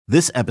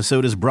This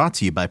episode is brought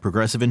to you by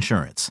Progressive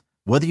Insurance.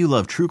 Whether you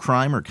love true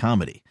crime or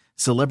comedy,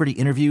 celebrity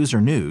interviews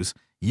or news,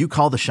 you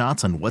call the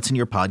shots on what's in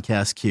your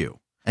podcast queue.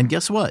 And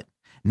guess what?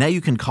 Now you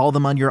can call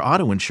them on your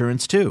auto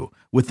insurance too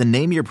with the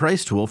Name Your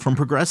Price tool from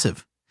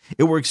Progressive.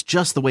 It works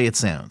just the way it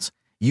sounds.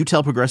 You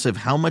tell Progressive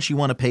how much you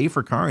want to pay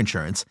for car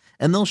insurance,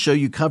 and they'll show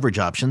you coverage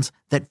options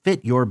that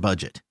fit your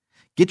budget.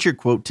 Get your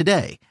quote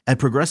today at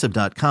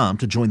Progressive.com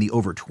to join the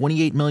over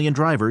 28 million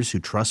drivers who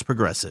trust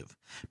Progressive.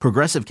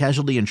 Progressive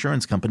Casualty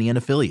Insurance Company and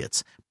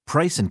Affiliates.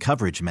 Price and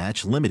coverage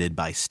match limited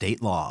by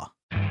state law.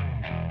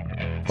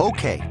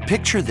 Okay,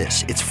 picture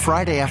this. It's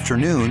Friday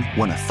afternoon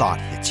when a thought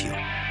hits you.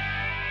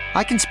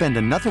 I can spend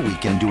another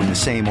weekend doing the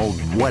same old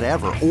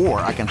whatever,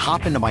 or I can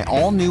hop into my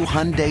all-new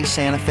Hyundai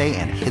Santa Fe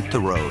and hit the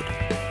road.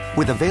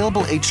 With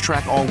available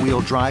H-Track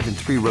all-wheel drive and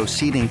 3-row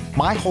seating,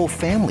 my whole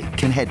family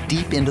can head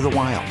deep into the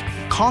wild.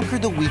 Conquer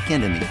the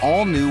weekend in the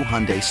all-new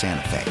Hyundai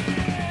Santa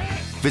Fe.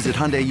 Visit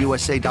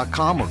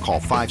HyundaiUSA.com or call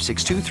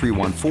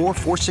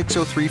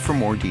 562-314-4603 for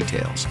more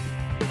details.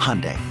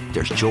 Hyundai,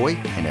 there's joy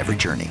in every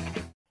journey.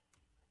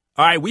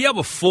 All right, we have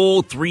a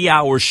full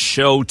 3-hour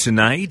show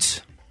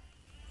tonight.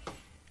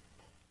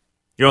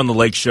 You're on the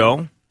Lake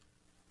Show.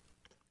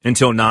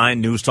 Until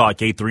 9, News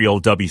Talk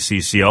 830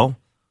 WCCO.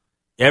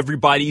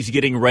 Everybody's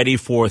getting ready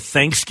for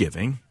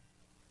Thanksgiving.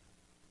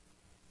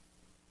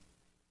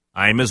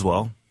 I am as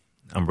well.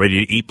 I'm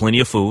ready to eat plenty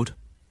of food.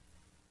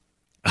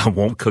 I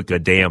won't cook a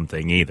damn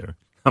thing either.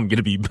 I'm going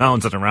to be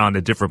bouncing around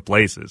to different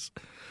places.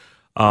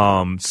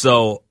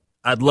 So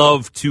I'd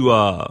love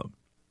to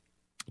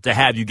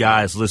have you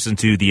guys listen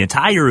to the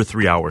entire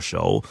 3-hour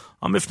show.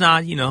 If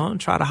not,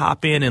 try to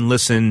hop in and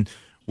listen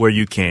where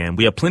you can.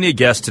 We have plenty of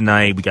guests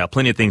tonight. We got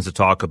plenty of things to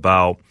talk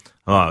about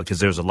because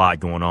there's a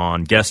lot going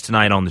on. Guests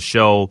tonight on the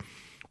show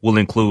will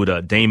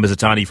include Dane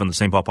Mizutani from the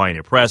St. Paul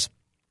Pioneer Press,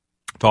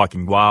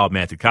 talking Wild,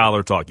 Matthew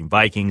Collar, talking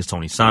Vikings,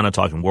 Tony Sana,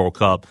 talking World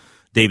Cup,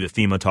 David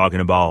Fema talking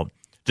about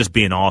just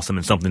being awesome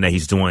and something that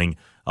he's doing,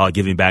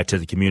 giving back to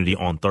the community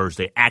on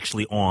Thursday,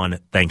 actually on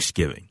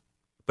Thanksgiving.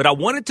 But I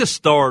wanted to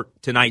start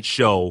tonight's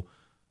show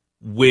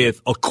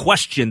with a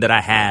question that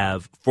I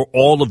have for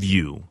all of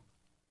you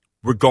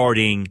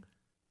regarding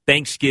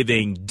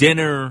Thanksgiving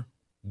dinner,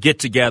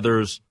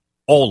 get-togethers,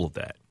 all of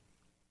that.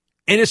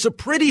 And it's a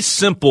pretty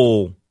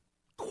simple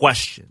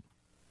question.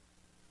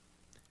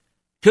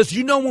 Because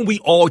when we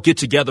all get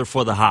together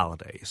for the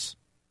holidays,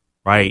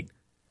 right?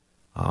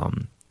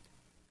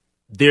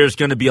 There's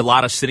going to be a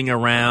lot of sitting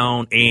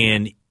around,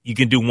 and you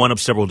can do one of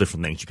several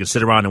different things. You can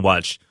sit around and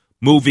watch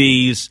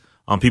movies.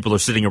 People are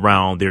sitting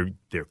around,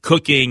 they're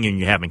cooking, and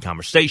you're having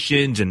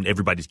conversations, and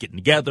everybody's getting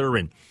together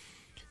and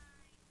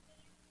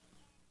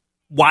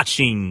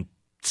watching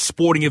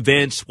sporting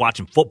events,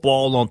 watching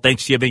football on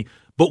Thanksgiving.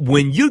 But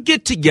when you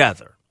get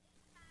together,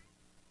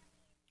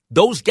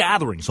 those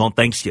gatherings on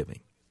Thanksgiving,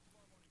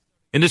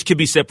 and this could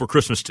be said for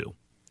Christmas too,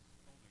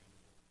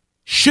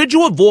 should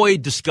you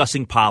avoid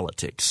discussing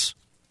politics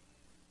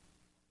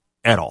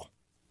at all?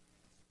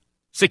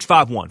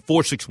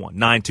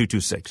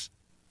 651-461-9226.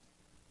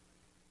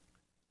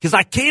 Because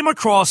I came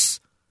across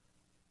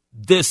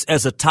this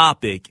as a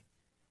topic,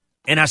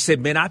 and I said,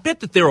 man, I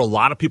bet that there are a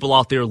lot of people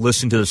out there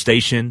listening to the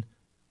station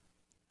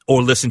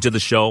or listening to the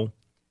show,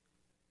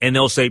 and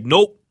they'll say,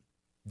 nope,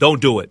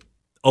 don't do it.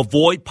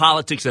 Avoid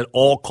politics at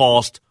all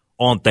costs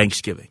on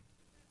Thanksgiving.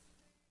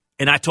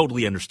 And I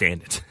totally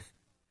understand it.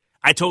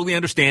 I totally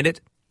understand it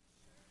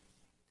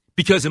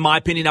because, in my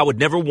opinion, I would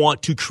never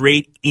want to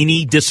create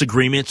any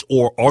disagreements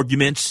or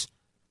arguments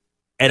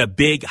at a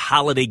big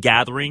holiday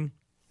gathering.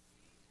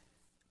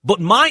 But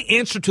my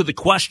answer to the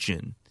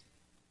question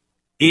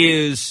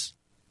is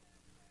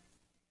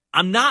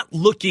I'm not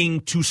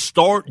looking to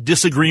start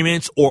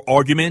disagreements or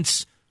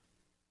arguments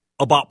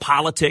about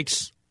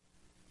politics,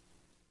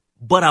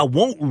 but I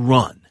won't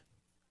run.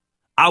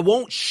 I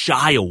won't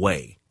shy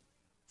away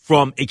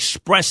from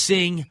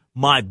expressing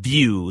my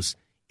views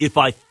if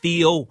I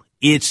feel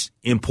it's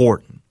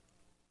important.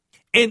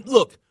 And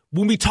look,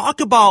 when we talk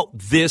about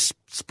this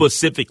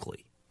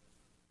specifically,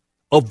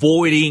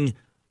 avoiding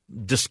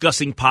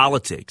discussing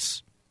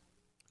politics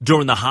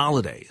during the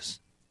holidays,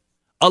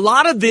 a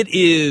lot of it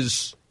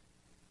is,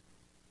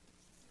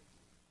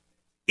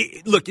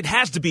 it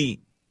has to be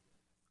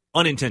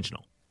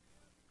unintentional.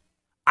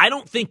 I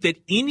don't think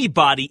that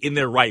anybody in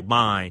their right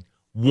mind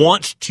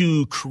wants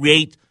to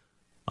create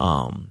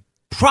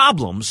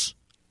problems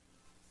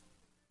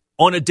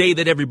on a day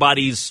that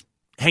everybody's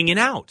hanging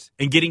out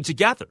and getting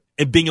together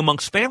and being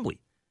amongst family.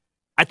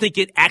 I think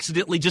it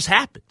accidentally just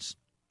happens.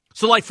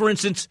 So, like, for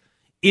instance,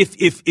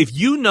 if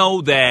you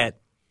know that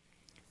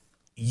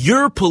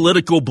your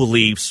political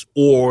beliefs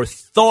or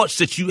thoughts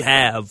that you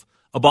have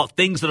about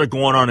things that are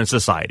going on in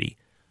society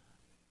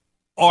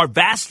are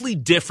vastly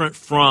different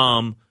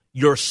from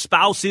your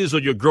spouse's or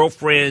your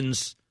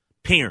girlfriend's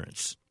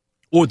parents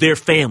or their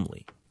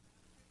family,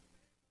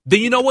 then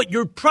you know what?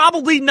 You're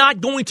probably not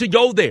going to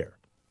go there.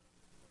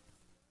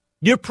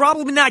 You're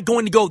probably not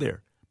going to go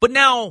there. But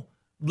now,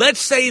 let's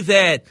say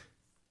that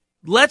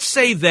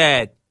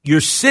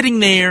you're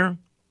sitting there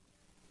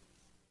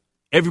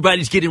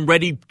Everybody's getting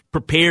ready,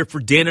 prepared for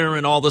dinner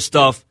and all this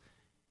stuff.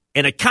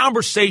 And a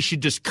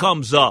conversation just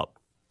comes up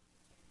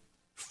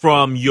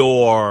from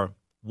your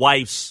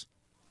wife's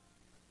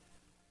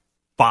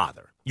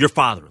father, your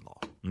father-in-law,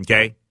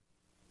 okay?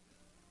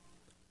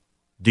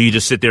 Do you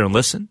just sit there and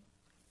listen?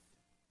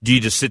 Do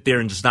you just sit there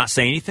and just not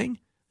say anything?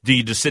 Do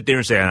you just sit there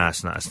and say,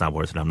 it's not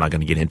worth it, I'm not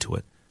going to get into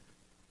it?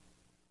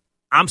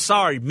 I'm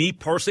sorry, me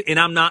personally, and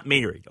I'm not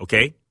married,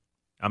 okay?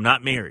 I'm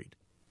not married.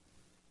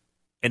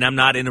 And I'm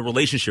not in a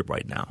relationship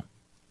right now.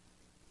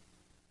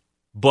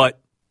 But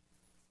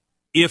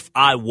if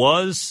I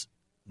was,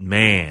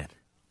 man,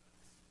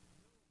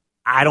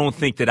 I don't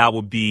think that I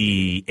would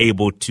be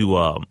able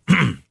to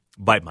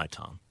bite my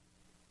tongue.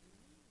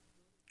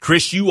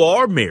 Chris, you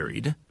are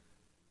married.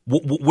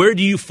 Where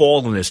do you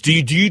fall in this? Do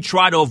you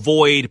try to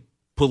avoid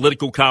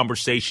political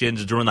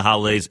conversations during the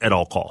holidays at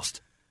all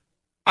cost?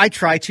 I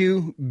try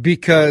to,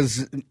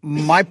 because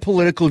my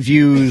political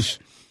views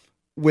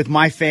with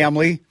my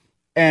family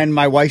and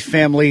my wife's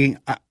family,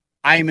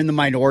 I am in the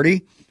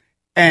minority,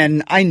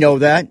 and I know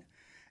that.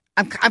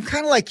 I'm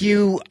kind of like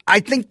you. I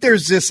think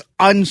there's this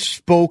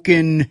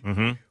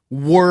unspoken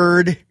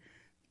word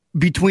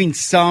between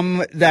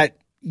some that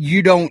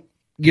you don't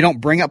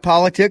bring up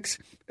politics.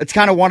 It's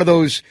kind of one of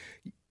those,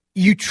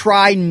 you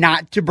try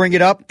not to bring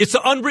it up. It's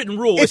an unwritten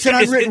rule. It's an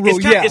unwritten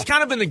rule, yeah. It's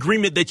kind of an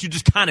agreement that you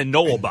just kind of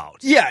know about.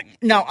 Yeah.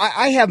 Now,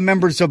 I have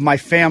members of my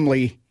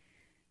family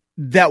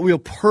that will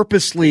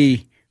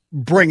purposely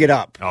bring it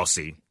up. Oh,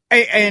 see.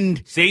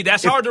 And see,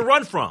 that's hard to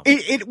run from.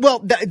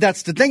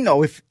 That's the thing,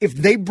 though. If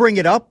they bring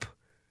it up,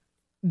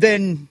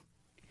 then,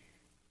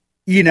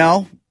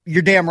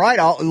 you're damn right.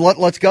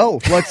 Let's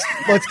go.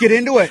 Let's get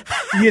into it.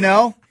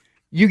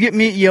 You get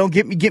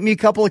me a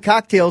couple of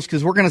cocktails,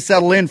 because we're going to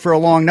settle in for a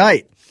long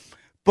night.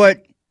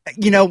 But,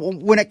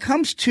 when it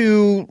comes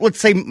to, let's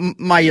say,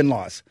 my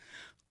in-laws,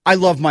 I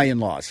love my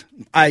in-laws.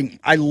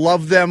 I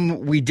love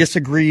them. We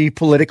disagree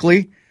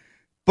politically,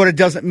 but it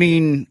doesn't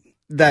mean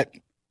that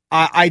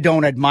I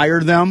don't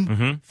admire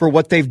them for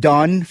what they've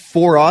done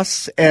for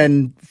us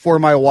and for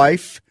my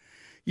wife.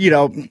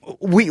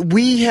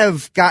 We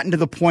have gotten to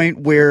the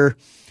point where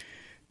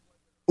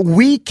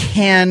we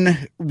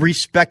can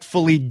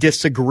respectfully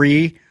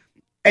disagree,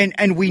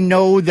 and we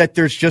know that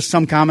there's just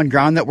some common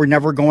ground that we're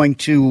never going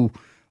to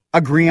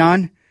agree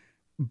on,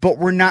 but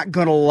we're not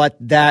going to let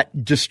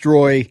that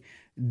destroy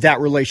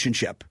that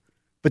relationship.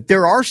 But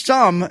there are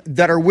some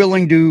that are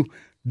willing to,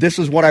 this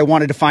is what I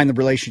want to define the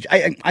relationship.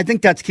 I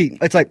think that's key.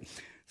 It's like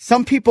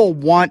some people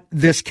want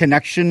this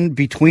connection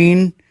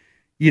between,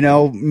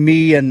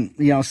 me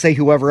and, say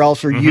whoever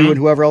else, or you and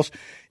whoever else.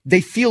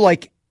 They feel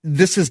like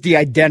this is the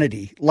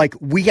identity. Like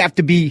we have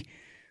to be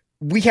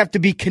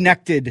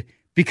connected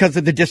because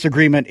of the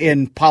disagreement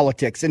in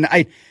politics. And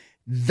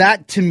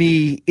that to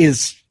me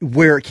is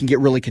where it can get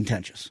really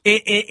contentious.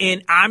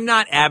 And I'm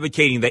not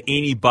advocating that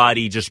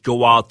anybody just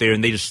go out there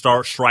and they just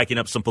start striking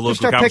up some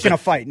political conversation. Picking a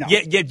fight. No.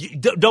 Yeah.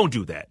 Don't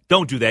do that.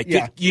 Don't do that.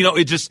 Yeah.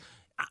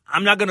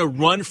 I'm not going to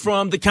run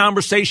from the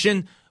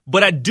conversation,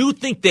 but I do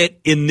think that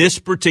in this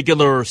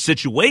particular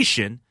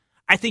situation,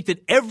 I think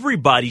that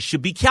everybody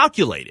should be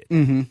calculated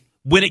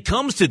when it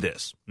comes to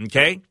this.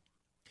 Okay.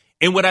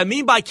 And what I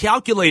mean by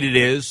calculated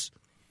is,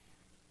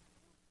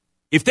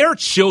 if there are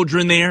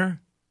children there,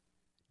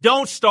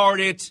 don't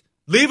start it.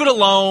 Leave it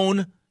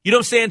alone. You know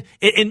what I'm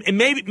saying? And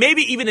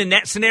maybe even in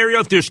that scenario,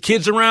 if there's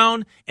kids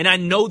around and I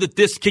know that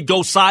this could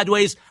go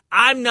sideways,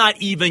 I'm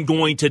not even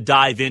going to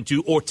dive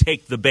into or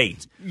take the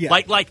bait. Yeah.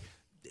 Like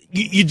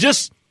you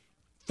just,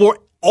 for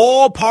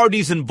all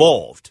parties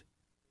involved,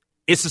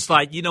 it's just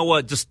like, you know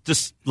what,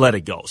 just let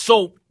it go.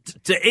 So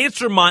to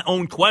answer my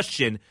own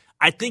question,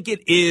 I think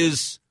it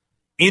is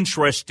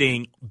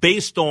interesting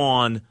based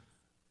on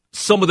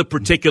some of the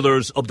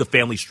particulars of the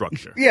family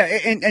structure. Yeah,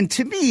 and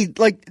to me,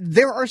 like,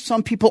 there are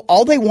some people,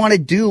 all they want to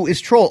do is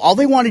troll. All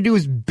they want to do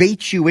is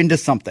bait you into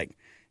something.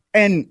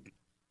 And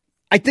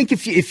I think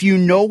if you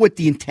know what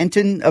the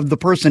intention of the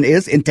person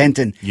is,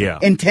 intention.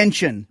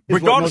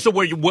 Regardless of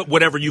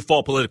whatever you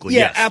fall politically.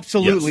 Yeah, yes.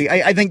 absolutely.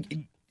 Yes. I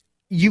think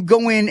you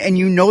go in and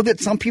you know that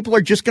some people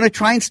are just going to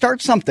try and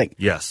start something.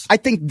 Yes. I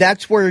think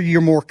that's where you're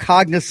more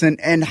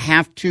cognizant and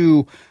have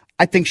to,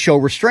 I think, show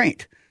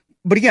restraint.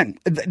 But again,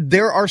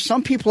 there are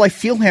some people, I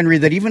feel, Henry,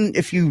 that even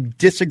if you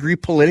disagree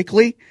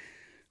politically,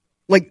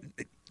 like,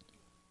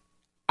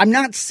 I'm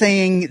not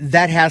saying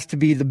that has to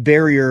be the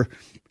barrier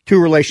to a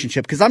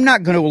relationship, because I'm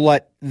not going to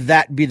let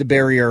that be the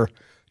barrier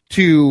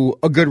to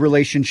a good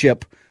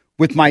relationship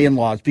with my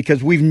in-laws,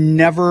 because we've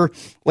never,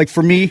 like,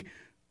 for me,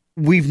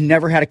 we've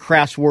never had a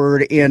crass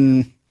word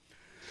in,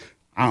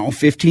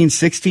 15,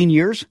 16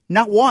 years.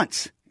 Not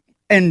once.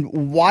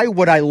 And why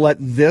would I let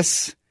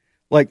this,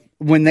 like,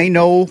 when they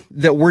know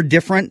that we're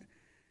different,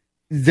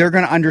 they're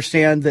going to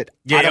understand that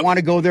I don't want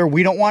to go there.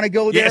 We don't want to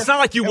go there. Yeah, it's not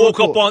like you woke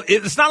up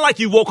it's not like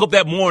you woke up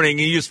that morning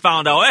and you just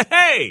found out,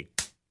 hey,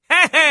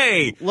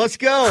 let's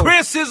go.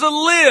 Chris is a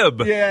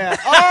lib. Yeah.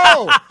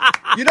 Oh,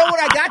 you know what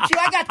I got you?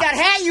 I got that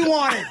hat you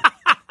wanted.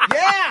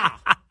 Yeah.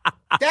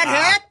 That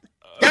hat,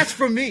 that's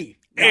for me.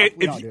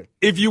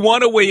 If you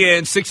want to weigh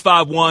in,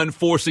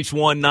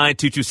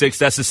 651-461-9226.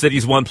 That's the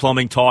City's One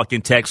Plumbing Talk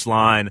and text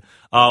line.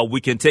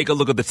 We can take a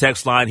look at the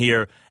text line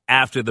here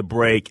after the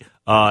break.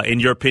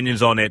 And your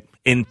opinions on it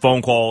in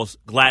phone calls,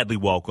 gladly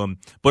welcome.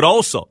 But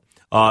also,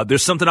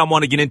 there's something I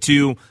want to get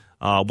into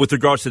with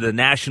regards to the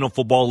National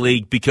Football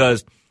League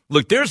because,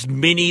 look, there's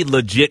many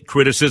legit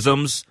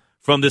criticisms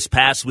from this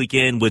past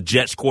weekend with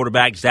Jets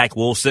quarterback Zach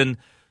Wilson.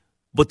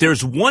 But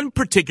there's one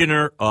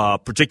particular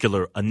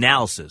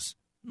analysis,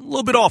 a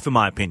little bit off in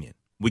my opinion.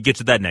 We get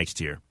to that next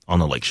here on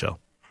The Lake Show.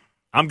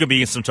 I'm going to be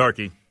eating some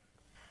turkey.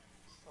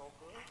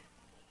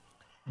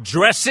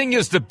 Dressing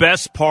is the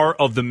best part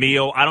of the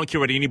meal. I don't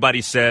care what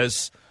anybody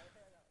says.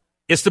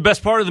 It's the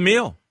best part of the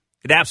meal.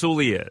 It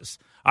absolutely is.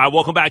 All right,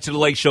 welcome back to The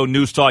Lake Show,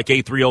 News Talk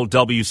 830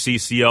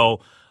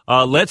 WCCO.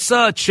 Let's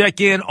check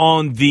in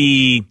on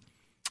the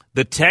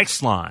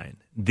text line,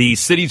 the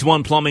City's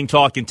One Plumbing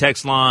Talk and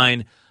text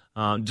line.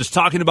 Just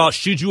talking about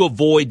should you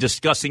avoid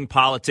discussing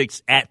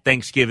politics at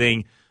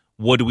Thanksgiving?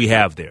 What do we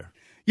have there?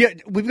 Yeah,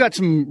 we've got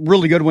some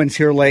really good ones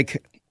here, Lake.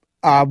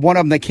 One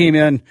of them that came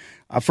in,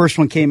 first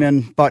one came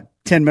in about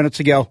 10 minutes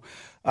ago.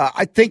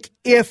 I think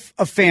if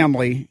a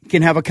family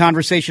can have a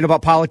conversation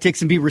about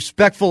politics and be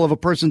respectful of a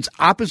person's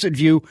opposite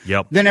view,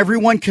 then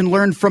everyone can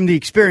learn from the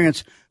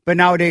experience. But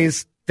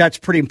nowadays, that's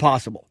pretty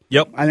impossible.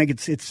 Yep. I think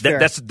it's fair.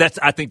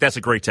 I think that's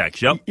a great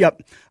text.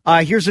 Yep.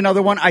 Here's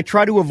another one. I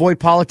try to avoid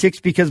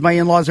politics because my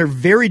in-laws are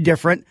very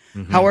different.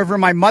 Mm-hmm. However,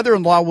 my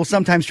mother-in-law will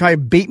sometimes try to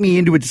bait me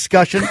into a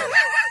discussion.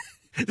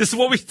 This is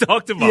what we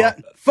talked about. Yeah,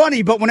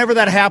 funny, but whenever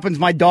that happens,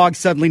 my dog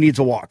suddenly needs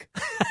a walk.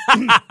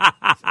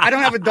 I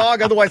don't have a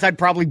dog, otherwise I'd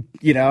probably,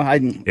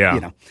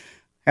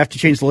 have to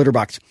change the litter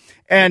box.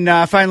 And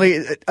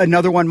finally,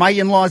 another one. My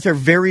in-laws are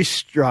very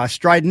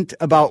strident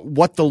about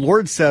what the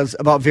Lord says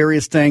about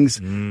various things.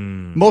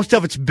 Most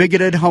of it's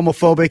bigoted,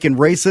 homophobic, and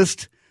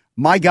racist.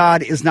 My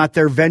God is not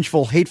their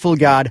vengeful, hateful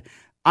God.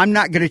 I'm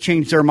not going to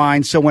change their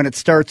minds. So when it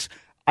starts,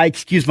 I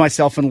excuse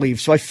myself and leave.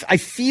 So I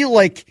feel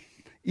like,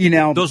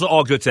 those are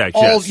all good texts.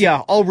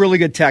 All really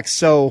good texts.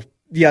 So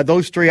yeah,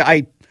 those three,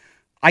 I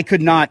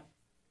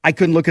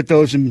couldn't look at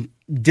those and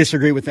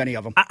disagree with any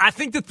of them. I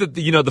think that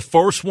the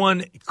first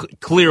one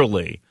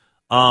clearly,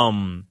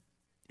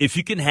 if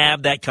you can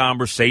have that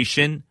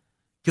conversation,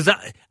 because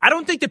I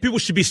don't think that people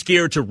should be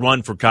scared to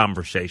run for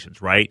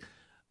conversations, right?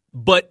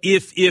 But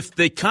if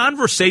the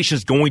conversation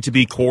is going to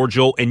be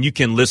cordial and you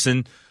can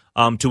listen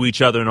to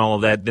each other and all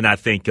of that, then I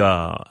think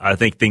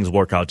things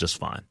work out just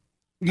fine.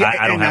 Yeah,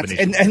 I don't have an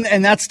issue.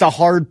 And that's the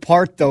hard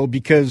part, though,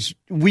 because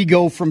we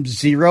go from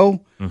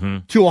 0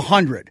 to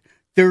 100.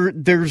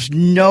 There's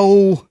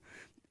no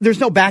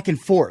back and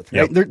forth.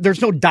 Right? Yep.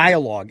 There's no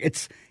dialogue.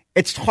 It's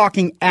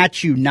talking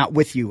at you, not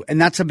with you, and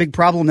that's a big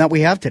problem that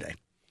we have today.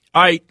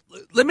 All right,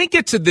 let me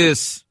get to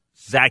this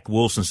Zach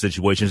Wilson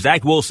situation.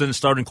 Zach Wilson,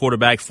 starting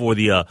quarterback for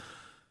the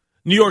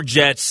New York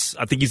Jets.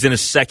 I think he's in his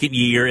second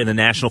year in the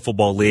National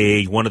Football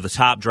League, one of the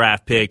top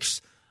draft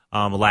picks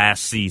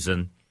last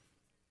season.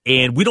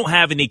 And we don't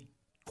have any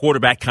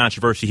quarterback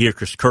controversy here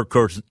because Kirk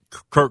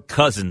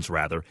Cousins,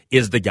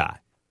 is the guy.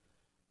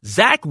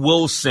 Zach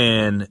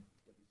Wilson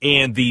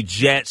and the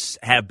Jets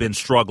have been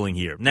struggling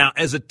here. Now,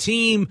 as a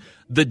team,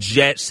 the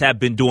Jets have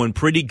been doing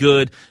pretty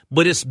good,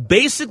 but it's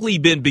basically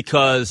been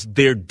because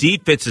their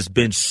defense has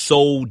been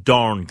so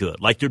darn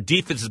good. Like, their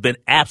defense has been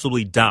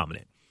absolutely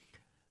dominant.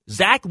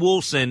 Zach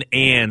Wilson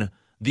and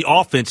the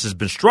offense has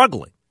been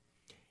struggling.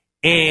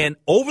 And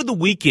over the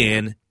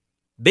weekend,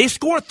 they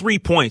scored 3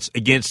 points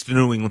against the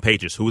New England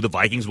Patriots, who the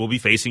Vikings will be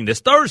facing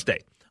this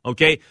Thursday.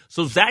 Okay?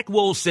 So Zach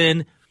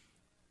Wilson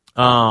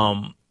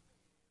and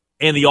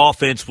the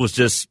offense was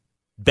just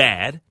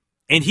bad,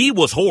 and he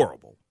was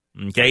horrible.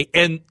 Okay?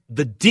 And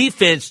the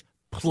defense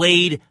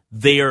played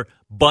their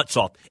butts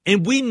off.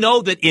 And we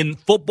know that in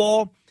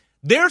football,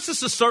 there's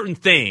just a certain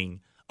thing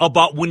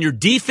about when your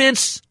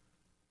defense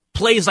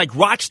plays like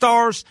rock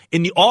stars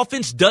and the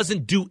offense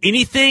doesn't do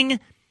anything.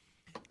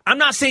 I'm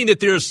not saying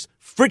that there's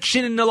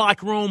friction in the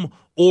locker room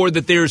or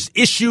that there's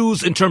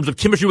issues in terms of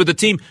chemistry with the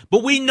team,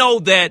 but we know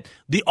that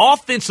the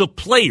offensive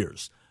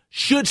players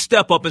should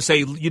step up and say,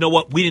 you know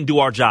what, we didn't do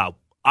our job.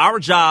 Our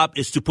job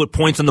is to put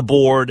points on the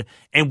board,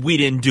 and we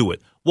didn't do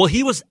it. Well,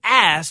 he was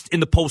asked in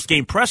the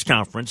post-game press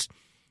conference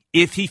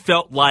if he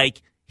felt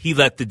like he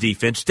let the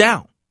defense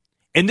down.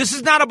 And this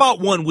is not about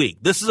 1 week.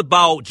 This is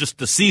about just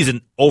the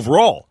season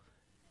overall.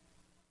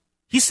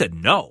 He said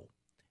no.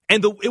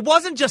 And it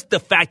wasn't just the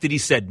fact that he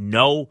said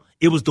no.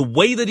 It was the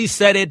way that he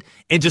said it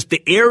and just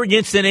the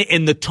arrogance in it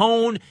and the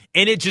tone.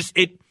 And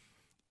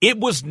it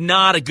was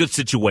not a good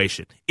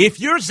situation. If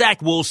you're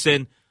Zach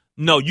Wilson,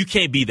 no, you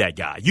can't be that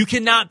guy. You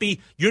cannot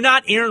be. You're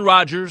not Aaron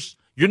Rodgers.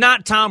 You're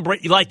not Tom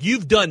Brady. Like,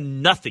 you've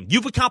done nothing.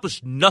 You've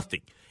accomplished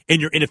nothing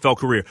in your NFL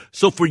career.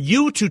 So for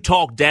you to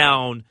talk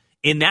down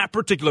in that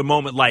particular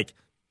moment, like,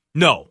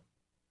 no,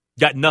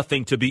 got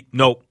nothing to be.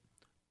 No,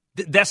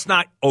 that's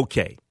not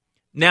okay.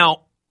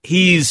 Now,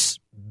 he's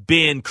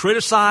been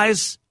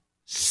criticized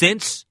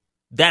since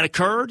that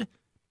occurred,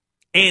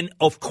 and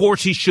of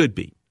course he should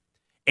be.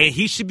 And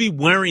he should be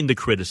wearing the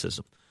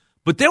criticism.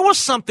 But there was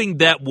something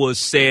that was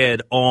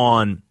said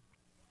on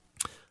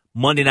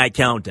Monday Night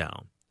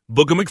Countdown.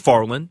 Booger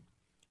McFarland,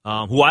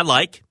 who I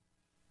like.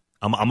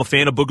 I'm a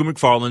fan of Booger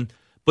McFarland.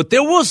 But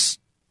there was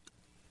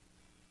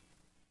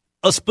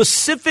a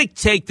specific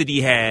take that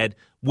he had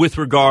with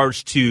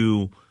regards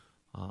to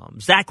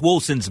Zach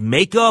Wilson's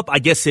makeup, I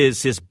guess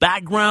his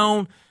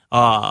background,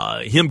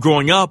 him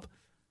growing up,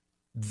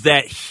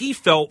 that he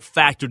felt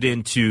factored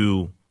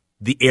into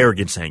the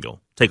arrogance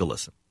angle. Take a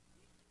listen.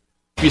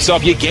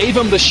 Yourself, you gave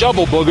him the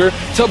shovel, Booger,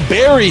 to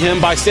bury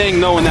him by saying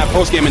no in that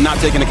postgame and not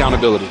taking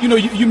accountability. You know,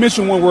 you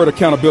mentioned one word,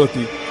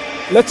 accountability.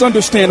 Let's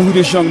understand who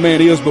this young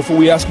man is before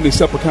we ask him to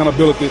accept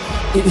accountability.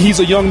 He's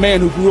a young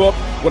man who grew up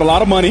with a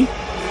lot of money.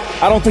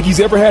 I don't think he's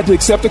ever had to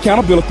accept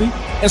accountability.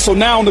 And so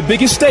now on the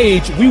biggest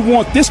stage, we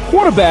want this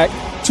quarterback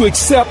to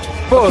accept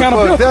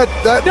accountability.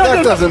 That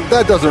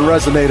doesn't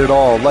resonate at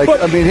all.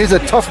 He's a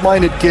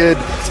tough-minded kid.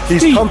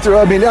 He's come through.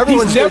 I mean,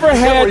 everyone's never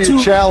had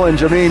to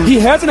challenge. I mean, he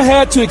hasn't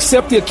had to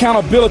accept the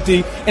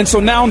accountability. And so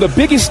now on the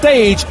biggest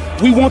stage,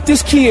 we want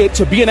this kid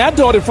to be an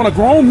adult in front of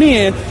grown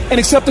men and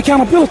accept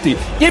accountability.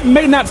 It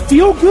may not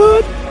feel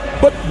good,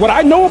 but what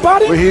I know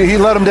about him, he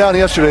let him down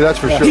yesterday. That's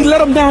for sure. He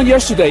let him down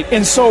yesterday,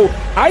 and so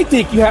I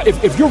think you have.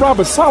 If you're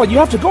Robert Saleh, you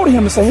have to go to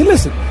him and say, "Hey,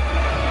 listen,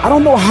 I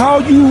don't know how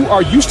you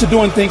are used to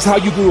doing things, how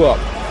you grew up,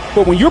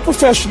 but when you're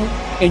professional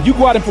and you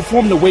go out and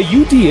perform the way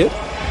you did,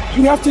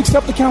 you have to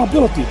accept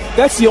accountability.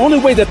 That's the only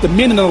way that the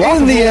men in the locker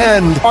room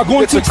are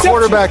going to accept. It's a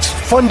quarterback's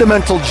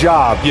fundamental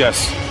job.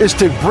 Yes, is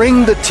to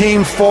bring the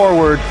team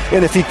forward,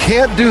 and if he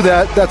can't do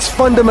that, that's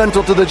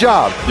fundamental to the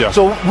job. Yeah.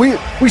 So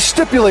we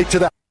stipulate to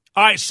that.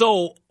 All right,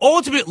 so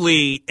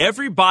ultimately,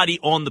 everybody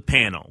on the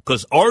panel,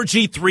 because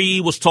RG3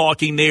 was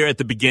talking there at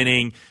the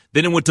beginning,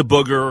 then it went to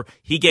Booger,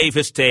 he gave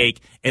his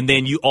take, and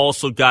then you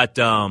also got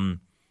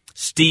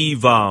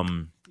Steve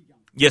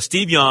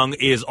Young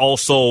is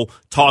also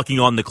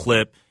talking on the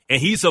clip, and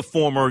he's a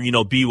former,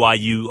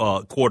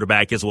 BYU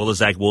quarterback as well as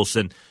Zach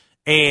Wilson,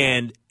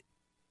 and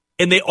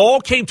they all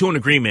came to an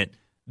agreement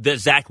that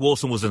Zach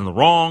Wilson was in the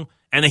wrong,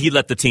 and that he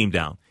let the team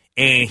down,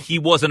 and he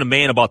wasn't a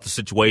man about the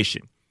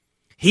situation.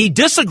 He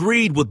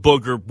disagreed with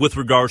Booger with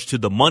regards to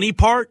the money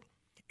part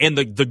and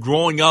the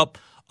growing up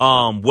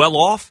well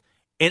off,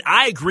 and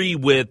I agree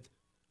with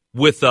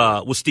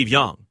Steve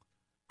Young.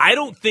 I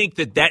don't think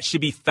that should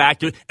be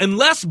factored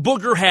unless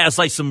Booger has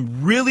like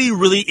some really,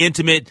 really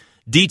intimate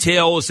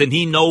details and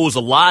he knows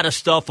a lot of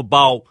stuff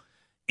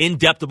in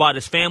depth about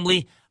his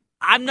family.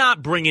 I'm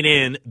not bringing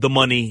in the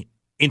money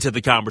into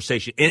the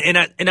conversation,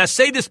 and I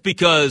say this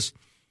because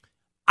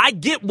I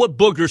get what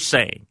Booger's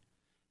saying,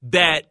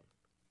 that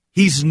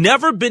he's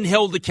never been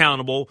held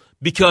accountable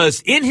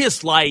because in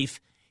his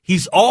life,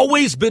 he's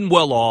always been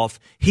well off.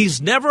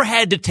 He's never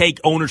had to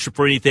take ownership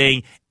for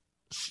anything.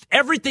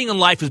 Everything in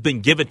life has been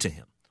given to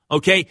him,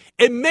 okay?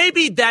 And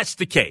maybe that's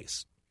the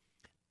case.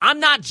 I'm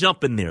not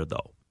jumping there,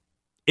 though,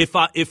 if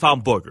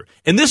I'm Booger.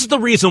 And this is the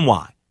reason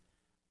why.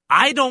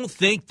 I don't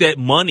think that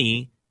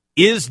money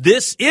is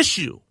this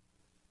issue.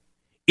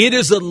 It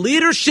is a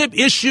leadership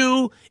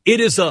issue. It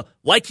is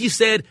like he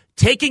said,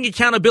 taking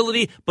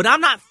accountability, but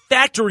I'm not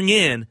factoring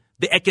in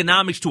the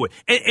economics to it.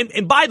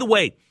 And by the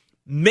way,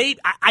 maybe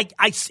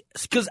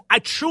because I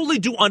truly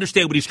do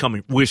understand where he's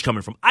coming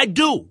from. I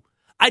do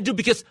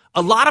because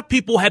a lot of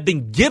people have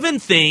been given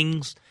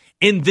things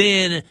and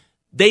then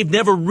they've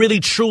never really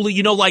truly,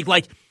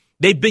 like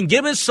they've been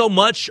given so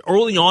much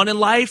early on in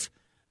life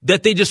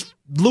that they just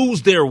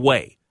lose their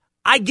way.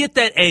 I get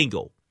that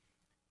angle.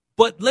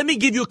 But let me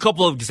give you a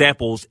couple of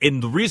examples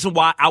and the reason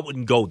why I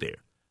wouldn't go there.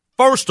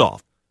 First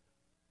off,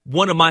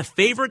 one of my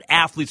favorite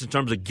athletes in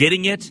terms of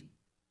getting it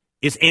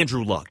is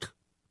Andrew Luck.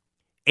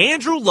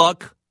 Andrew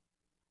Luck,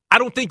 I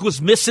don't think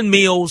was missing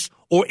meals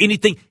or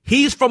anything.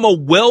 He's from a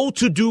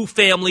well-to-do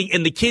family,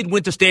 and the kid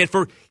went to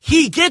Stanford.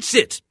 He gets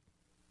it.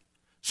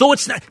 So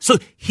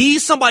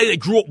he's somebody that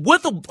grew up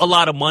with a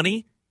lot of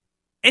money,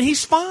 and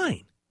he's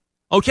fine.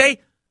 Okay?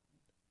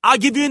 I'll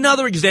give you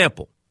another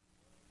example.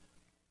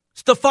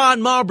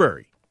 Stephon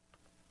Marbury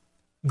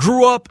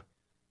grew up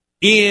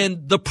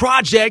in the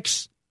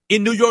projects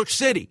in New York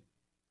City,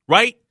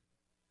 right?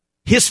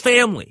 His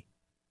family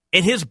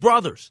and his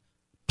brothers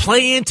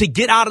playing to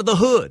get out of the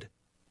hood.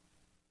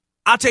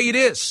 I'll tell you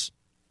this.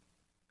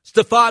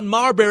 Stephon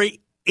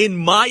Marbury, in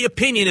my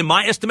opinion, in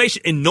my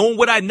estimation, and knowing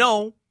what I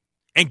know,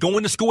 and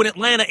going to school in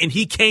Atlanta, and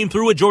he came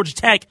through at Georgia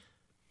Tech,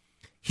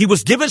 he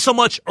was given so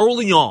much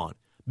early on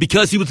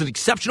because he was an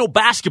exceptional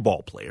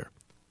basketball player.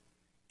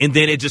 And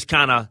then it just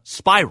kind of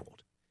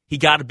spiraled. He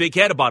got a big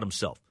head about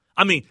himself.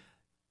 I mean,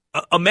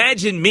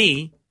 imagine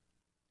me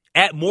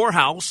at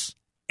Morehouse,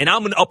 and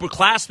I'm an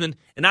upperclassman,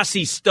 and I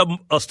see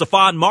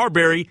Stephon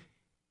Marbury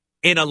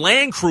in a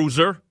Land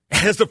Cruiser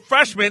as a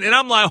freshman, and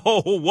I'm like,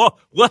 oh,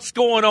 what's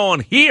going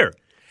on here?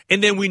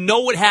 And then we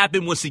know what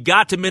happened once he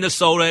got to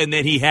Minnesota, and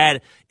then he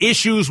had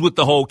issues with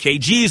the whole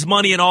KG's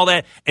money and all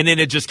that, and then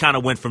it just kind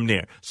of went from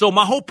there. So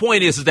my whole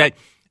point is that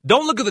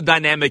don't look at the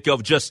dynamic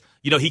of just,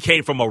 he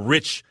came from a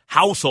rich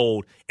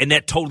household, and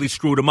that totally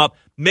screwed him up.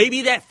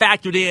 Maybe that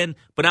factored in,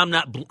 but I'm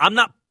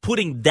not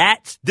putting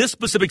this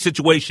specific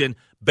situation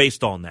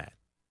based on that.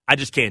 I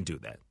just can't do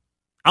that.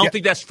 I don't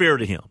think that's fair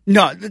to him.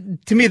 No,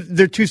 to me,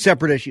 they're two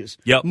separate issues.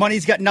 Yep.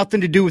 Money's got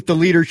nothing to do with the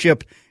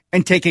leadership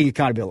and taking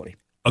accountability.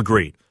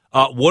 Agreed.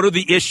 What are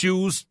the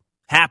issues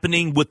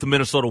happening with the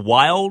Minnesota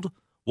Wild?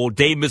 Well,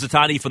 Dave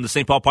Mizutani from the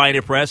St. Paul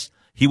Pioneer Press,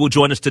 he will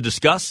join us to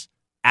discuss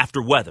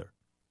after weather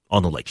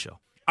on The Lake Show.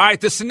 All right,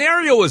 the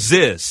scenario is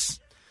this.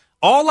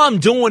 All I'm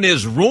doing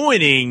is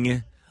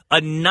ruining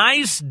a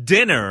nice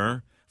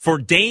dinner for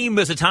Dave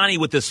Mizutani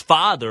with his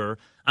father.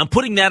 I'm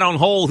putting that on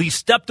hold. He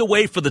stepped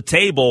away from the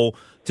table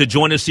to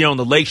join us here on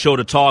The Lake Show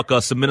to talk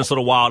some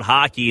Minnesota Wild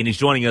hockey, and he's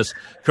joining us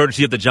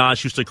courtesy of the John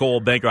Schuster Coldwell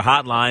Banker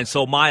Hotline.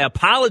 So my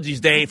apologies,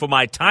 Dave, for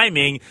my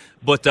timing,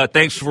 but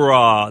thanks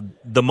for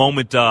the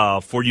moment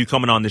for you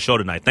coming on the show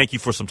tonight. Thank you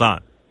for some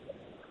time.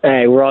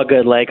 Hey, we're all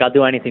good, Lake. I'll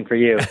do anything for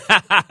you.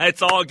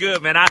 It's all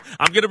good, man.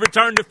 I'm going to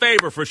return the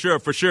favor for sure.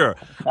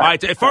 All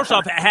right, first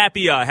off,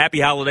 happy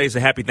holidays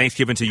and happy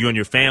Thanksgiving to you and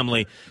your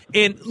family.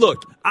 And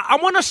look, I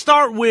want to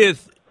start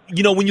with,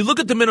 when you look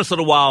at the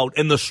Minnesota Wild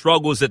and the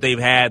struggles that they've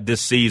had this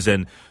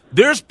season,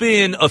 there's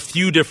been a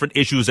few different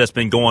issues that's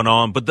been going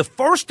on. But the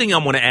first thing I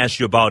want to ask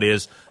you about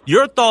is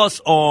your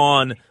thoughts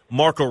on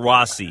Marco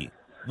Rossi.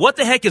 What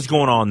the heck is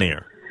going on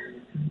there?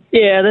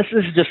 Yeah, this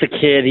is just a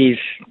kid. He's,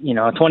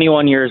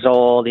 21 years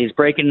old. He's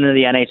breaking into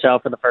the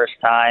NHL for the first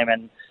time.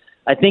 And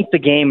I think the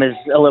game is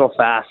a little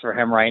fast for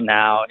him right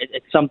now.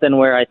 It's something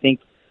where I think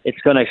it's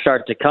going to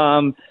start to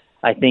come.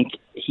 I think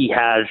he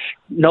has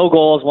no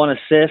goals, 1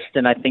 assist,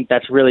 and I think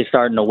that's really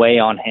starting to weigh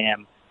on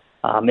him.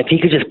 If he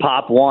could just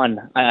pop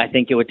one, I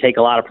think it would take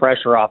a lot of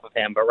pressure off of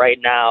him. But right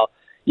now,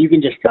 you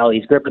can just tell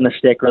he's gripping the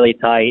stick really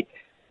tight.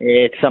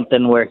 It's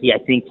something where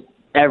I think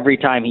every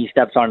time he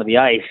steps onto the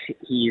ice,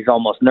 he's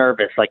almost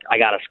nervous, like, I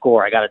got to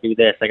score, I got to do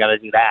this, I got to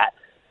do that.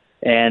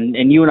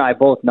 And you and I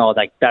both know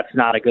that's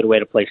not a good way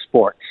to play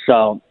sports.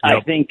 So yep.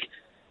 I think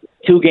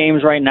 2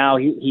 games right now,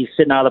 he's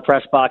sitting out of the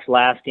press box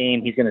last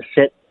game. He's going to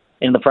sit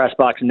in the press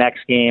box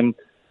next game.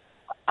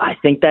 I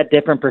think that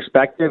different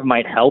perspective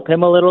might help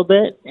him a little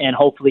bit and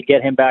hopefully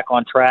get him back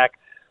on track.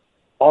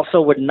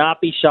 Also, would not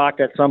be shocked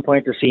at some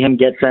point to see him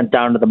get sent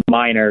down to the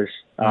minors.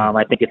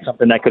 I think it's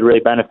something that could really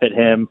benefit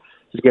him,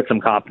 just get some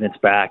confidence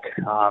back.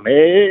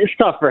 It's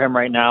tough for him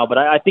right now, but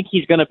I think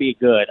he's going to be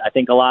good. I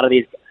think a lot of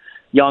these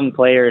young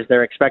players,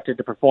 they're expected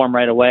to perform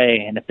right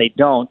away, and if they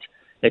don't,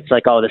 it's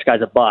like, oh, this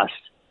guy's a bust.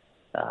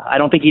 I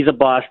don't think he's a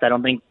bust. I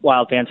don't think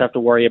Wild fans have to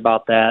worry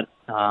about that.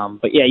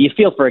 But, yeah, you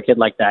feel for a kid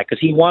like that because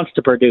he wants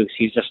to produce.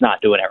 He's just not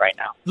doing it right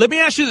now. Let me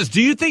ask you this.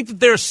 Do you think that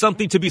there's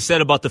something to be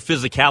said about the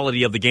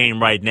physicality of the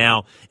game right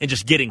now and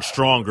just getting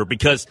stronger?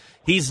 Because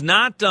he's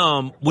not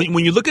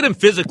when you look at him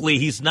physically,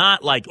 he's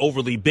not, like,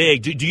 overly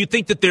big. Do you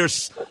think that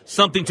there's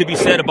something to be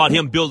said about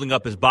him building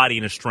up his body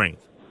and his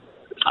strength?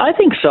 I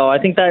think so. I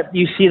think that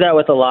you see that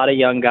with a lot of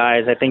young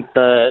guys. I think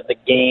the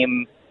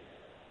game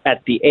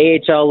at the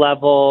AHL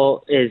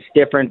level is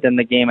different than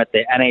the game at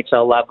the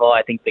NHL level.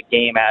 I think the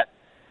game at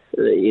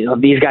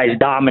these guys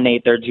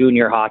dominate their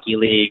junior hockey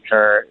leagues,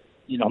 or,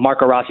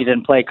 Marco Rossi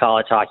didn't play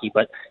college hockey,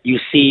 but you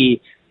see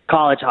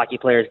college hockey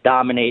players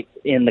dominate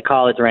in the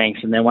college ranks.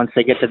 And then once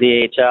they get to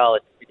the AHL,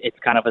 it's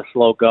kind of a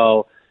slow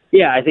go.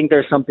 Yeah, I think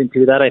there's something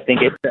to that. I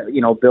think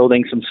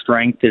building some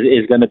strength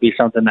is going to be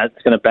something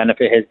that's going to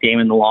benefit his game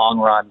in the long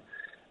run.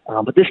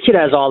 But this kid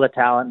has all the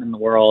talent in the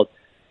world,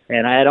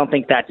 and I don't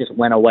think that just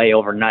went away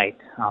overnight.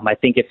 I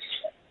think it's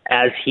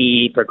as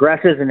he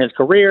progresses in his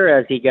career,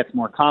 as he gets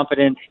more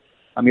confidence,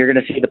 you're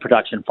going to see the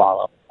production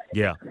follow.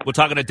 Yeah. We're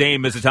talking to Dave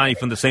Mizutani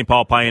from the St.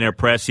 Paul Pioneer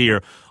Press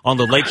here on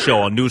The Lake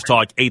Show on News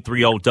Talk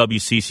 830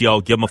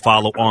 WCCO. Give him a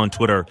follow on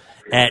Twitter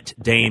at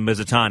Dave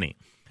Mizutani.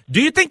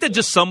 Do you think that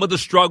just some of the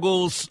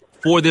struggles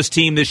for this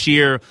team this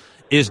year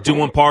is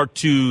due in part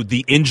to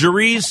the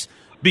injuries?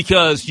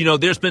 Because,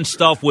 there's been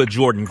stuff with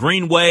Jordan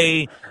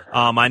Greenway.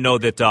 I know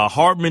that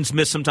Hartman's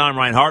missed some time,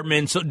 Ryan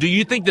Hartman. So do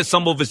you think that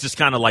some of it's just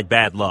kind of like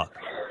bad luck?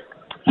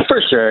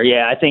 For sure,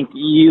 yeah. I think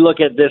you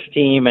look at this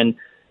team and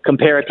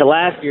compare it to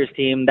last year's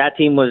team. That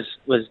team was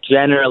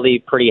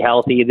generally pretty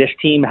healthy. This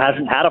team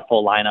hasn't had a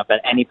full lineup at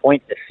any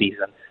point this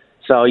season.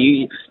 So,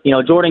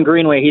 Jordan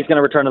Greenway, he's going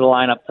to return to the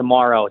lineup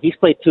tomorrow. He's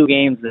played 2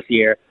 games this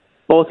year.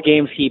 Both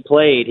games he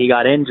played, he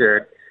got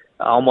injured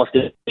almost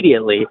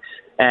immediately.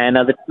 And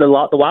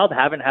the Wild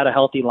haven't had a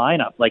healthy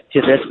lineup,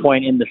 to this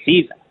point in the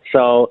season.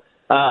 So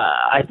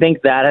I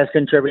think that has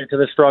contributed to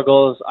the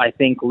struggles. I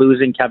think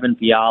losing Kevin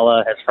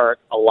Fiala has hurt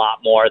a lot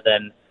more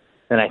than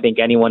I think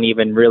anyone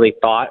even really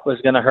thought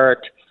was going to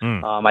hurt.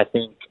 I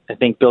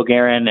think Bill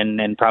Guerin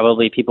and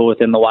probably people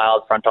within the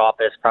Wild front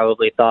office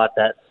probably thought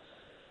that,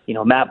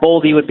 Matt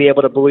Boldy would be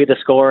able to buoy the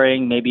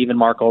scoring, maybe even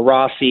Marco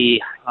Rossi.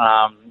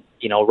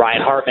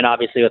 Ryan Hartman,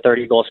 obviously a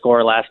 30-goal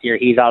scorer last year,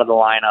 he's out of the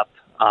lineup,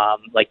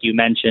 like you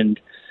mentioned.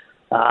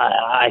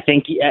 I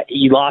think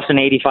you lost an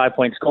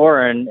 85-point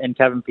scorer in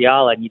Kevin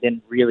Fiala, and you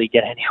didn't really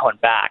get anyone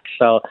back.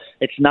 So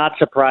it's not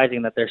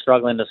surprising that they're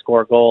struggling to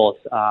score goals.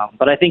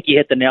 But I think you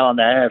hit the nail on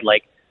the head.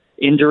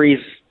 Injuries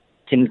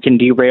can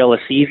derail a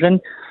season,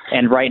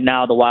 and right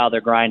now the Wild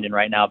are grinding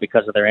right now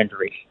because of their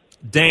injuries.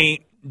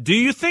 Dane, Do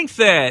you think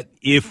that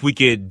if we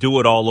could do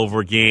it all over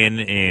again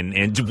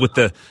and with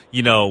the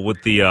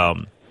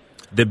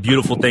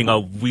beautiful thing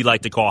of we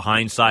like to call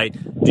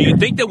hindsight, do you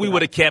think that we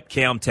would have kept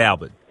Cam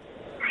Talbot?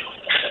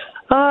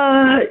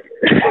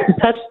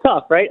 That's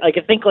tough, right? Like,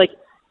 I think, like,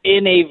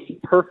 in a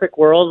perfect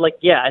world, like,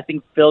 yeah, I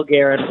think Bill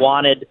Guerin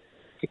wanted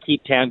to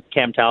keep Cam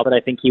Talbot. I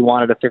think he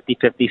wanted a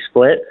 50-50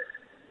 split.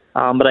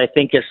 But I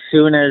think as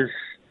soon as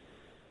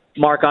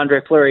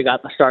Marc-Andre Fleury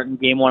got the start in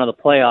game one of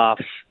the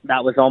playoffs,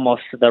 that was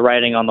almost the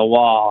writing on the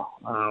wall.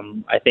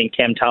 I think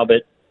Cam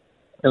Talbot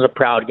is a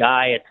proud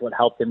guy. It's what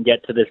helped him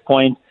get to this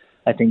point.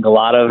 I think a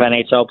lot of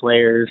NHL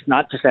players,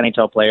 not just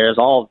NHL players,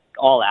 all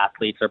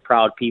athletes are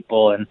proud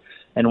people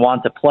and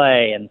want to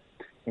play. And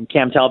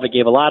Cam Talbot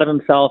gave a lot of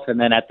himself, and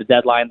then at the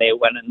deadline they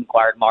went and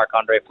acquired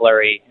Marc-Andre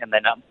Fleury, and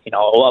then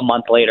a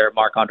month later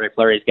Marc-Andre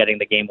Fleury is getting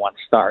the game one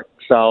start.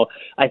 So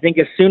I think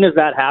as soon as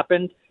that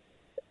happened,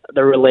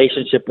 the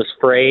relationship was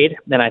frayed.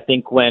 And I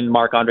think when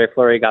Marc-Andre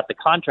Fleury got the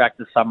contract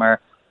this summer,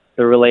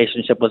 the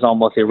relationship was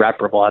almost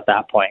irreparable at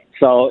that point.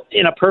 So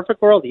in a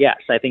perfect world, yes,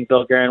 I think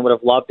Bill Guerin would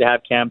have loved to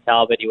have Cam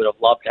Talbot. He would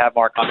have loved to have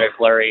Marc-Andre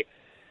Fleury.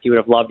 He would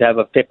have loved to have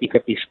a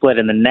 50-50 split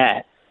in the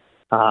net.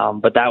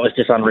 But that was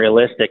just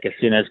unrealistic as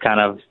soon as kind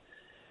of,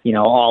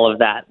 all of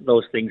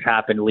those things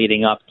happened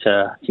leading up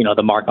to,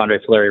 the Marc-Andre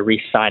Fleury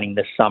re-signing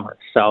this summer.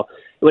 So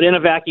in a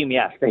vacuum,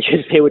 yes,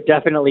 they would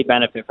definitely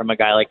benefit from a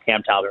guy like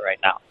Cam Talbot right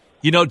now.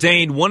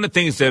 Dane, one of the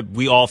things that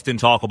we often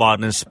talk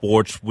about in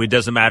sports, it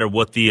doesn't matter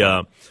what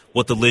the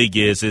league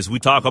is we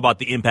talk about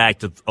the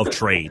impact of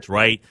trades,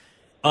 right?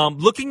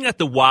 Looking at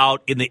the Wild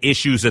and the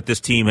issues that this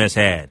team has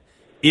had,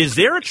 is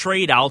there a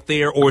trade out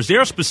there, or is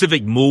there a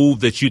specific move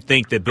that you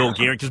think that Bill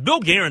Guerin, because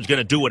Bill Guerin's going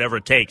to do whatever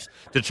it takes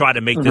to try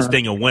to make this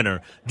thing a winner.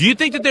 Do you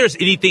think that there's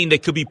anything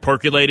that could be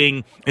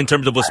percolating in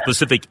terms of a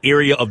specific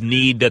area of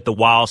need that the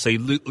Wild say,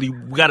 we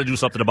got to do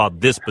something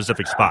about this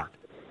specific spot?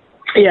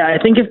 Yeah,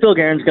 I think if Bill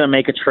Guerin's going to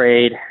make a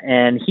trade,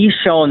 and he's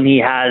shown he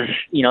has,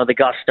 the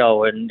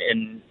gusto and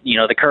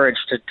the courage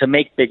to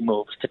make big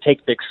moves, to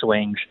take big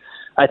swings.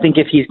 I think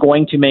if he's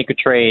going to make a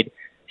trade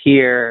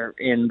here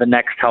in the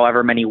next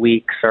however many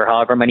weeks or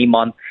however many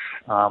months,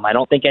 I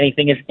don't think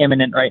anything is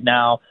imminent right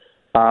now.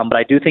 But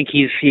I do think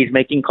he's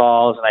making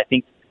calls, and I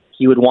think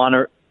he would want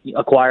to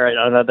acquire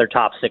another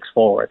top six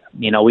forward.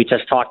 We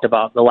just talked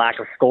about the lack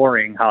of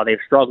scoring, how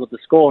they've struggled to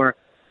score.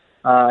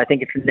 I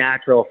think it's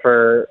natural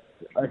for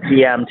a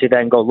GM to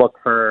then go look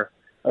for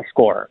a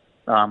scorer,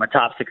 a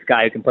top six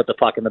guy who can put the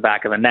puck in the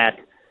back of the net.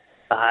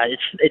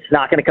 It's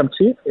not going to come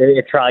cheap.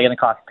 It's probably going to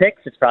cost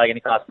picks. It's probably going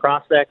to cost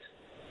prospects.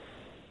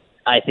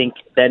 I think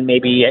then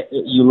maybe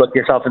you look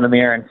yourself in the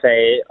mirror and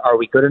say, are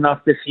we good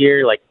enough this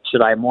year? Like,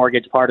 should I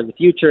mortgage part of the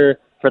future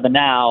for the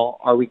now?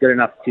 Are we good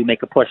enough to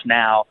make a push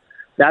now?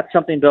 That's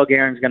something Bill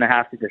Guerin's going to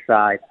have to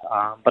decide.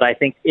 But I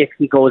think if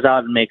he goes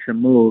out and makes a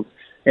move,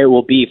 it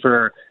will be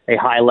for a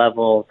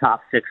high-level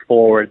top six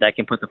forward that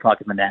can put the puck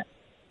in the net.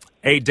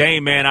 Hey,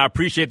 Dane, man, I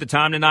appreciate the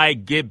time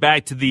tonight. Get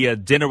back to the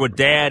dinner with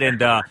Dad,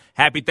 and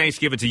happy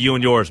Thanksgiving to you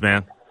and yours,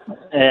 man.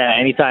 Yeah,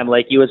 anytime,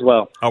 Lake. You as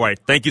well. All right,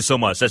 thank you so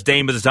much. That's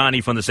Dane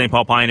Mizutani from the St.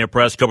 Paul Pioneer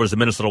Press, covers the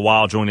Minnesota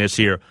Wild, joining us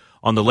here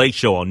on The Lake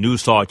Show on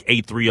News Talk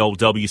 830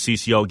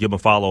 WCCO. Give him a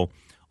follow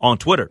on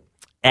Twitter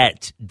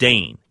at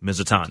Dane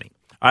Mizutani.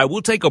 All right,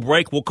 we'll take a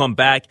break. We'll come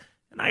back.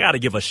 And I got to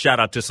give a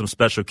shout-out to some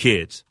special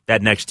kids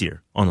that next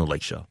year on The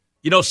Lake Show.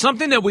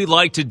 Something that we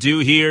like to do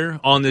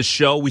here on this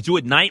show, we do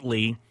it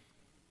nightly,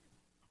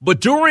 but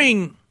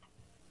during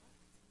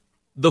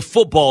the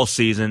football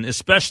season,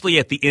 especially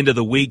at the end of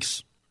the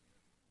weeks,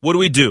 what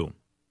do?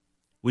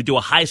 We do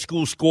a high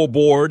school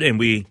scoreboard, and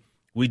we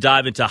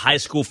dive into high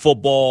school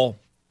football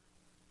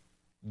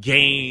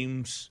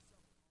games,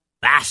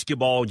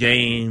 basketball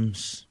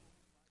games,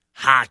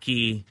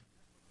 hockey.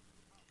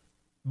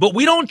 But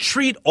we don't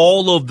treat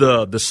all of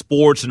the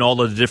sports and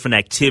all of the different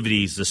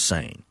activities the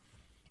same.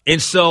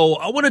 And so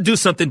I want to do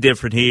something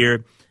different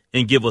here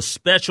and give a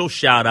special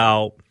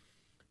shout-out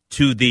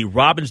to the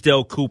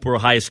Robbinsdale Cooper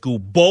High School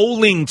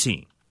bowling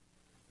team,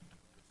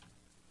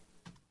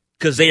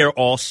 because they are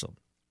awesome.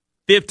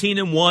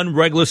 15-1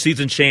 regular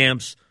season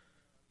champs,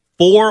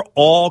 4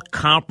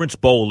 all-conference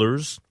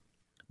bowlers.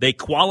 They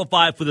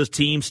qualified for this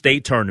team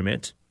state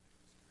tournament.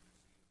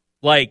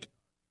 And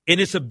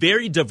it's a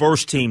very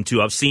diverse team,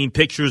 too. I've seen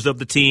pictures of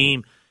the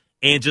team,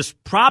 and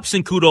just props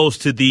and kudos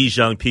to these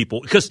young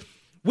people. Because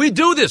we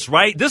do this,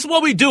 right? This is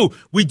what we do.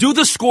 We do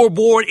the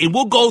scoreboard, and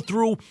we'll go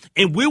through,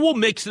 and we will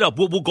mix it up.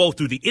 We'll go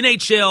through the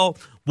NHL.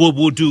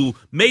 We'll do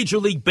Major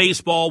League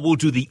Baseball. We'll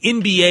do the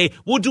NBA.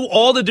 We'll do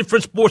all the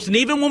different sports. And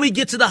even when we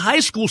get to the high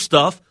school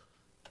stuff,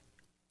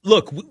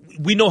 look,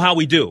 we know how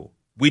we do.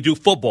 We do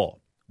football.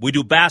 We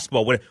do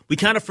basketball. We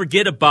kind of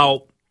forget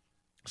about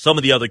some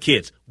of the other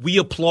kids. We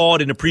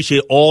applaud and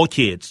appreciate all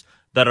kids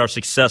that are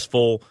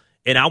successful,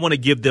 and I want to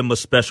give them a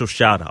special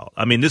shout-out.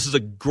 I mean, this is a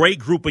great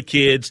group of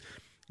kids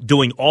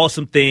doing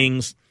awesome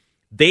things.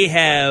 They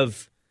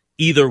have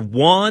either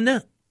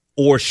won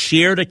or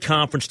shared a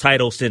conference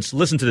title since,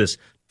 listen to this,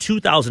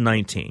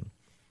 2019.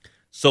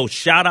 So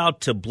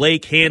shout-out to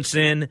Blake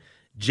Hansen,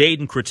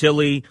 Jaden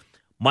Cretilli,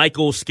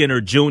 Michael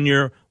Skinner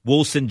Jr.,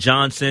 Wilson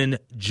Johnson,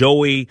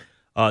 Zoe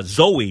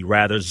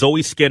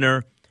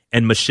Skinner,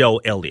 and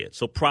Michelle Elliott.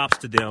 So props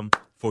to them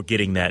for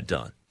getting that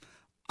done.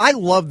 I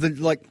love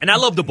and I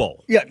love the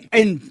bowl. Yeah,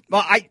 and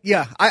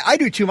I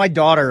do too. My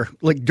daughter,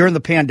 during the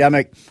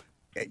pandemic,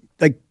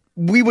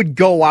 we would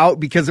go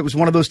out because it was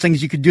one of those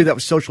things you could do that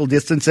was social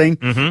distancing.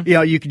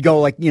 Mm-hmm. You could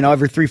go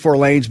every 3-4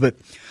 lanes. But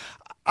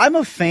I'm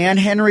a fan,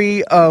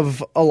 Henry,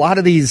 of a lot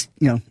of these.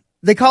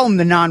 They call them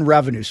the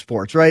non-revenue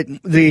sports, right?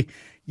 The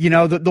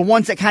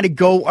ones that kind of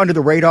go under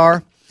the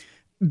radar,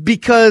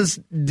 because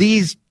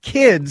these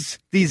kids,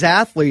 these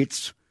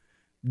athletes,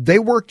 they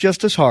work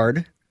just as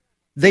hard.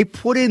 They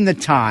put in the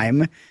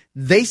time,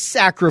 they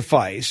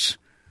sacrifice,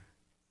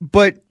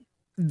 but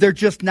they're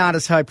just not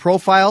as high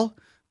profile.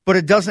 But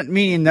it doesn't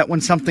mean that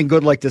when something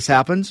good like this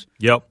happens,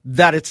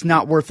 that it's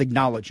not worth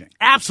acknowledging.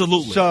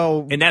 Absolutely.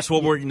 So, and that's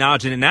what we're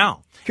acknowledging it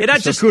now. And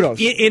kudos.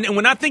 And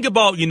when I think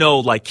about,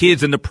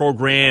 kids in the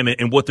program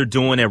and what they're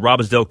doing at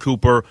Robbinsdale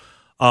Cooper,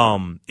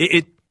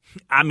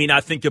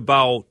 I think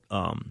about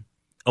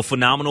a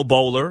phenomenal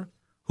bowler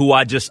who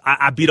I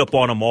beat up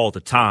on him all the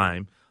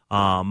time.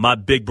 My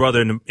big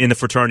brother in the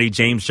fraternity,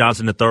 James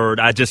Johnson III.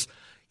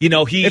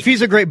 If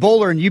he's a great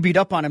bowler and you beat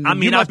up on him, I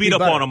beat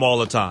up on him all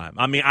the time.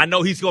 I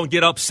know he's going to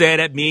get upset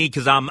at me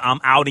because I'm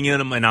outing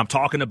him and I'm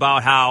talking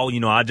about how,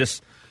 I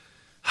just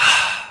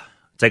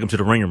take him to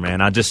the ringer, man.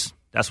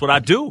 That's what I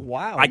do.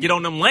 Wow. I get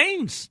on them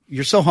lanes.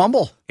 You're so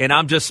humble. And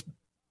I'm just,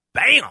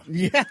 bam.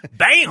 Yeah.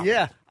 Bam.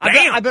 Yeah.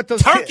 Bam. I bet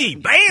those turkey.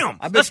 Bam.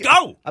 Let's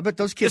go. I bet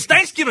those kids. It's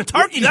Thanksgiving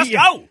turkey. Let's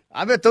go.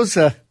 I bet those,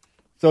 so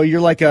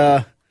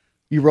you're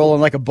you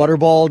rolling like a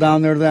butterball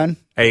down there then?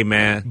 Hey,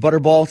 man.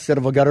 Butterball instead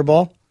of a gutter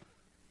ball?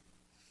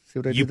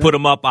 You put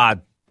them up, I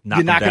knock them down.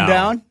 You knock them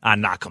down? I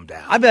knock them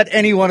down. I bet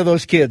any one of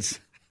those kids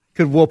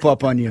could whoop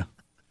up on you.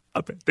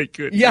 I bet they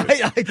could. Yeah,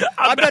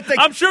 I bet they.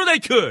 I'm sure they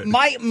could.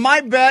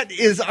 My bet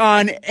is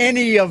on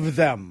any of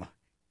them.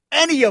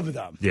 Any of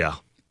them. Yeah.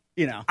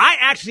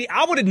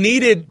 I would have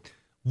needed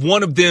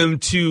one of them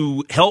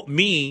to help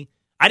me.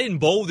 I didn't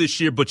bowl this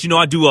year, but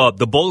I do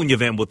the bowling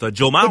event with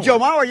Joe Mauer. Joe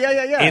Mauer,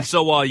 yeah. And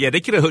so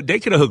they could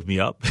have hooked me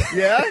up.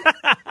 Yeah.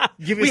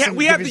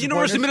 We have the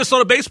University of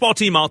Minnesota baseball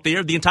team out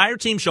there. The entire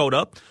team showed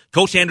up.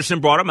 Coach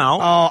Anderson brought them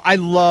out. Oh, I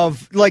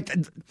love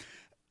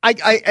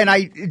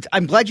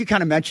I'm glad you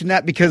kind of mentioned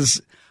that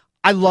because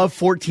I love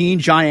 14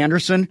 John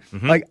Anderson.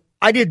 Mm-hmm.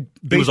 I did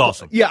baseball. He was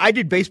awesome. Yeah, I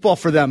did baseball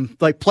for them,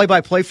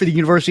 play-by-play for the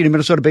University of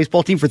Minnesota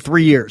baseball team for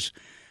 3 years.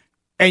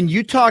 And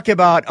you talk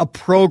about a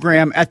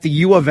program at the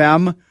U of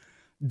M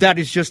that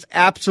is just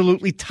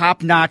absolutely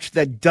top-notch,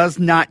 that does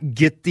not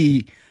get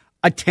the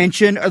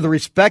attention or the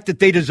respect that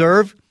they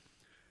deserve.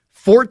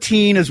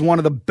 14 is one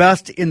of the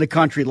best in the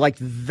country.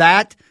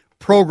 That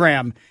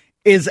program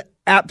is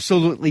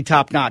absolutely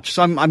top-notch.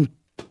 So I'm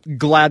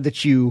glad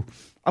that you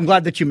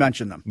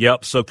mentioned them.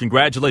 Yep. So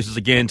congratulations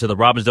again to the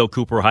Robbinsdale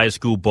Cooper High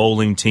School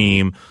bowling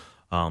team.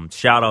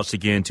 Shout-outs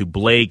again to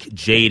Blake,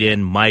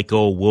 Jaden,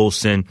 Michael,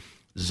 Wilson,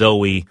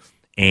 Zoe,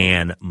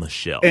 and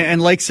Michelle.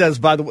 And Lake says,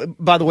 by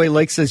the way,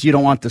 Lake says you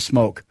don't want to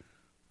smoke.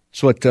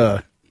 That's what.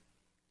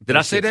 Did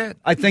I say that?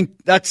 I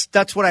think that's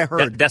what I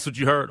heard. That's what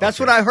you heard? That's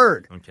what I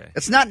heard. Okay.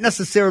 It's not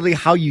necessarily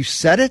how you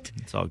said it.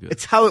 It's all good.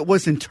 It's how it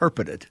was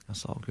interpreted.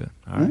 That's all good.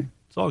 All right.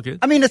 It's all good.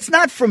 It's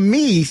not from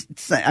me.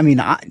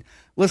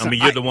 Listen.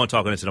 You're the one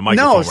talking into the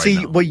microphone right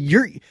now. Well, but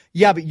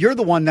you're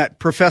the one that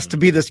professed to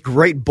be this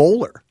great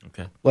bowler.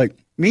 Okay. Like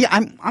me,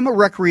 I'm a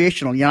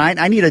recreational.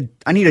 I need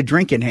a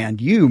drink in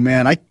hand. You,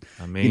 man,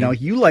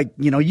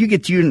 you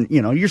get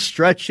you're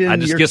stretching. I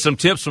just get some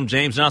tips from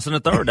James Johnson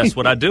III. That's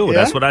what I do. Yeah?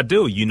 That's what I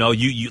do.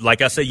 You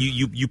like I say,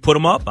 you put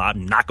them up, I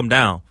knock them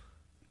down.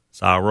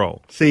 That's how I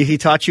roll. See, he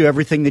taught you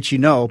everything that you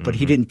know, but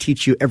he didn't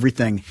teach you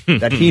everything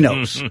that he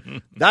knows.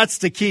 That's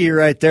the key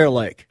right there,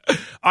 Lake. All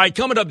right,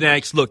 coming up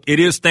next, look, it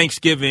is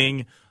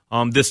Thanksgiving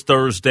this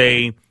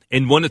Thursday,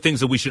 and one of the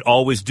things that we should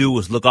always do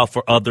is look out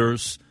for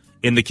others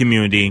in the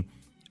community.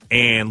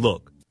 And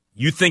look,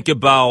 you think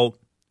about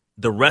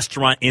the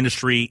restaurant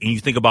industry and you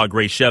think about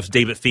great chefs,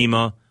 David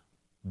Fema,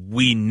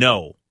 we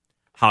know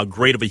how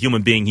great of a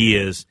human being he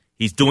is.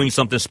 He's doing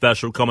something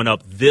special coming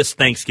up this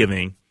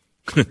Thanksgiving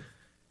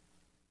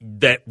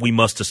that we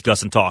must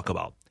discuss and talk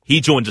about.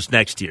 He joins us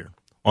next year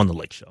on The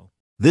Lake Show.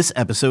 This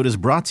episode is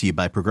brought to you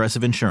by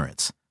Progressive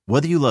Insurance.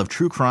 Whether you love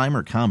true crime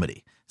or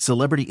comedy,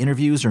 celebrity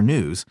interviews or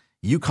news,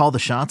 you call the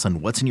shots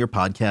on what's in your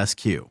podcast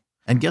queue.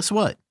 And guess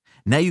what?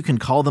 Now you can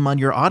call them on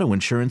your auto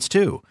insurance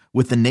too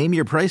with the Name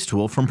Your Price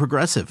tool from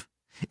Progressive.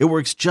 It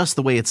works just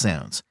the way it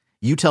sounds.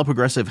 You tell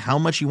Progressive how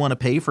much you want to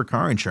pay for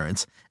car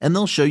insurance, and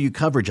they'll show you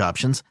coverage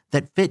options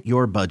that fit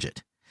your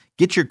budget.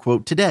 Get your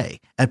quote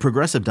today at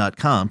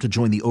Progressive.com to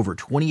join the over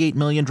 28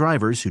 million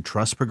drivers who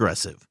trust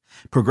Progressive.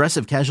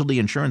 Progressive Casualty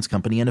Insurance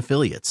Company and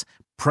Affiliates.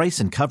 Price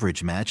and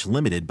coverage match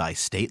limited by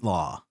state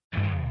law.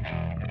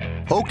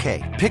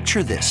 Okay,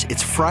 picture this.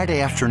 It's Friday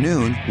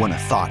afternoon when a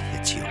thought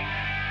hits you.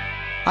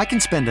 I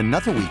can spend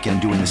another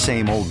weekend doing the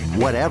same old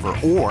whatever,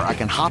 or I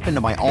can hop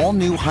into my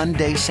all-new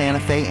Hyundai Santa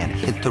Fe and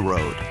hit the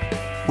road.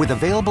 With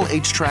available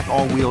H-Track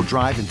all-wheel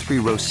drive and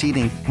 3-row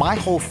seating, my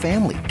whole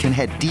family can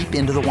head deep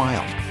into the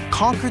wild.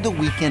 Conquer the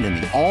weekend in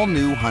the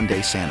all-new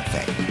Hyundai Santa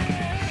Fe.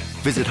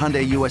 Visit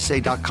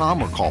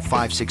HyundaiUSA.com or call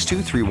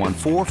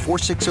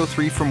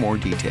 562-314-4603 for more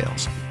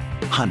details.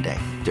 Hyundai,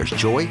 there's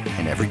joy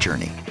in every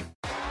journey.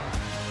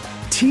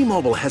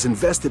 T-Mobile has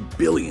invested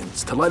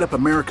billions to light up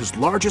America's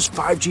largest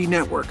 5G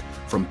network,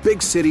 from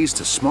big cities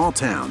to small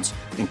towns,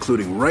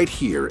 including right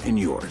here in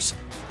yours.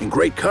 And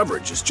great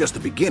coverage is just the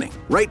beginning.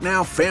 Right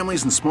now,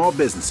 families and small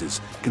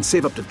businesses can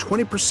save up to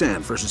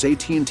 20% versus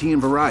AT&T and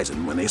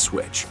Verizon when they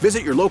switch.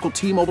 Visit your local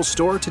T-Mobile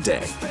store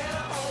today.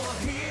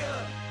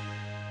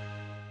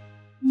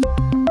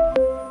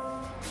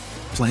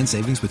 Plan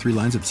savings with 3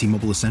 lines of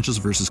T-Mobile Essentials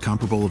versus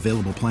comparable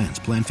available plans.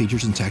 Plan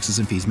features and taxes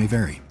and fees may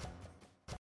vary.